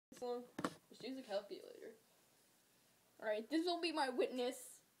long? Just use a calculator. Alright, this will be my witness.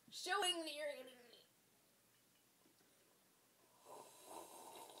 Showing that you're gonna...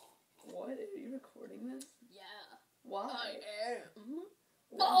 What? Are you recording this? Yeah. Why? I am.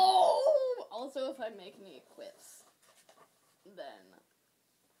 Why? Oh! Also, if I make any quips, then...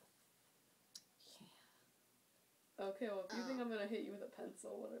 Yeah. Okay, well, if you think I'm gonna hit you with a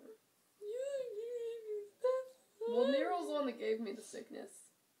pencil, whatever. You Well, Nero's the one that gave me the sickness.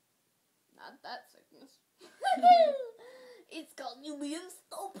 Not that sickness. It's called you being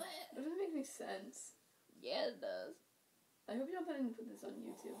stupid. That doesn't make any sense. Yeah, it does. I hope you don't plan to put this on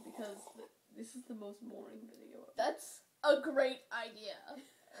YouTube, because this is the most boring video ever. That's a great idea.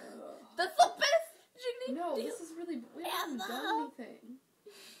 Ugh. That's the best you No, do. this is really... We haven't done anything.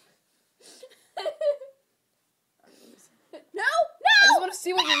 No! I just want to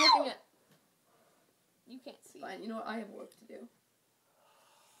see what you're looking at. You can't see. Fine, you know what? I have work to do.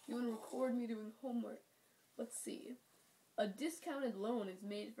 You want to record me doing homework? Let's see. A discounted loan is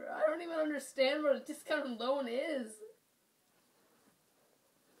made for... I don't even understand what a discounted loan is.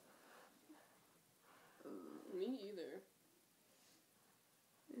 Me either.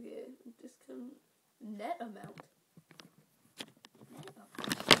 Okay, discount... Net amount.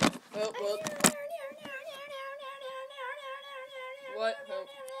 Oh, well. What? Hope.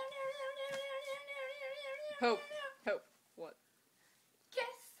 Hope. Hope. What?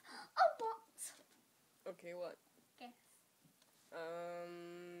 Guess a what? Okay, what? Guess.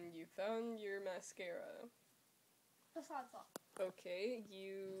 You found your mascara. Besides that. Okay,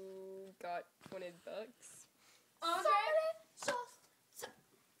 you got $20.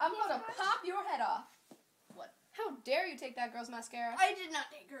 I'm gonna pop your head off. What? How dare you take that girl's mascara? I did not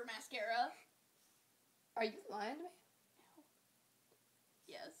take her mascara. Are you lying to me?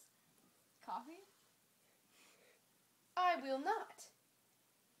 Yes. Coffee? I will not.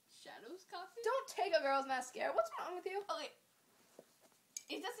 Shadow's coffee? Don't take a girl's mascara. What's wrong with you? Okay.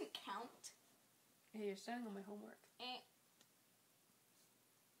 It doesn't count. Hey, you're starting on my homework.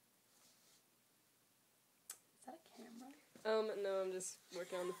 Is that a camera? No, I'm just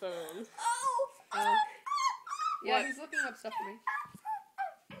working on the phone. Oh! Yeah, What? he's looking up stuff for me.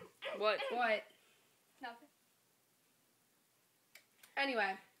 What? What? Nothing.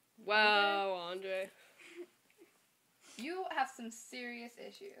 Anyway, Wow, Andre. you have some serious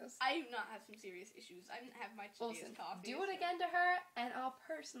issues. I do not have some serious issues. I didn't have my Listen, tedious coffee. do it again to her, and I'll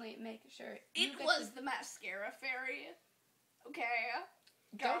personally make sure. It was the mascara fairy. Okay.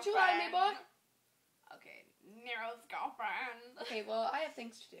 Don't you lie to me, boy. Okay, Nero's girlfriend. Okay, well, I have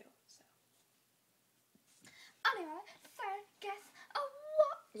things to do, so. Anyway, so guess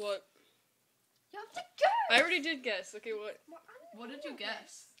what? What? You have to guess. I already did guess. Okay, what? What did you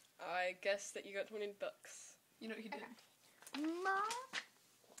guess? I guessed that you got $20. You know what you didn't.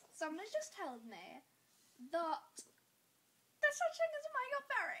 Somebody just told me that there's such thing as a makeup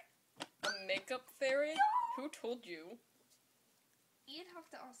fairy. A makeup fairy? Who told you? You'd have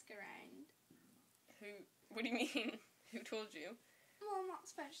to ask around. Who? What do you mean? Who told you? Well, I'm not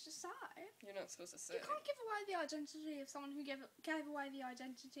supposed to say. You're not supposed to say. You can't give away the identity of someone who gave away the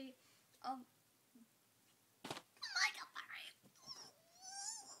identity of makeup fairy.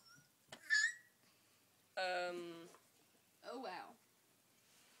 Oh wow.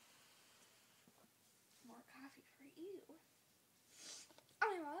 More coffee for you.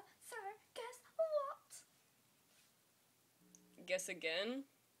 Anyway, so guess what? Guess again?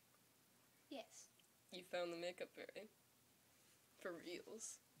 Yes. You found the makeup fairy. For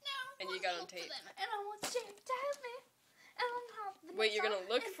reals. No. And you got on tape. And I want you to help me. And on top of Wait, you're gonna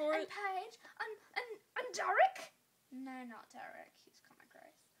look for and it? Paige and Derek. No, not Derek. He's kind of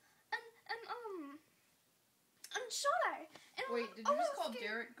gross. And Shadow. And Wait, did you just call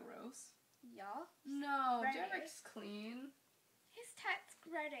Derek gross? Yeah. No, Ready. Derek's clean. His tat's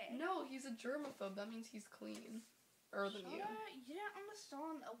ready. No, he's a germaphobe. That means he's clean. Than you. Shadow, you don't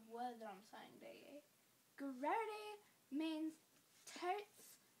understand a word that I'm saying, do you? Grody means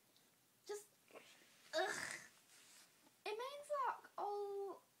totes. Just ugh. It means like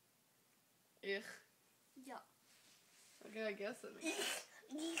Ugh. yeah. Okay, I guess it makes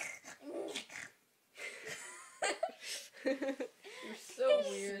You're so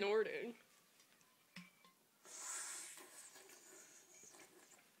weird. Snorting.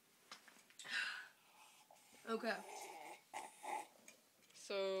 Okay.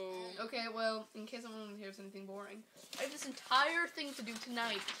 So... Okay, well, in case anyone hears anything boring, I have this entire thing to do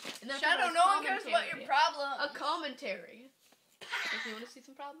tonight. And that's Shadow, a no one cares about your problem. A commentary. If you want to see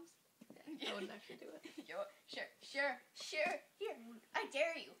some problems, I wouldn't actually do it. Sure. Here, I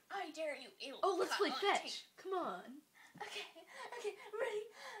dare you. Ew, Oh, let's play cut on fetch. Come on. Okay, ready?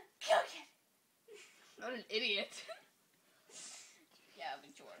 What an idiot. Yeah,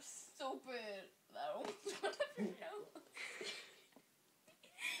 but you're stupid. That almost whatever, you know.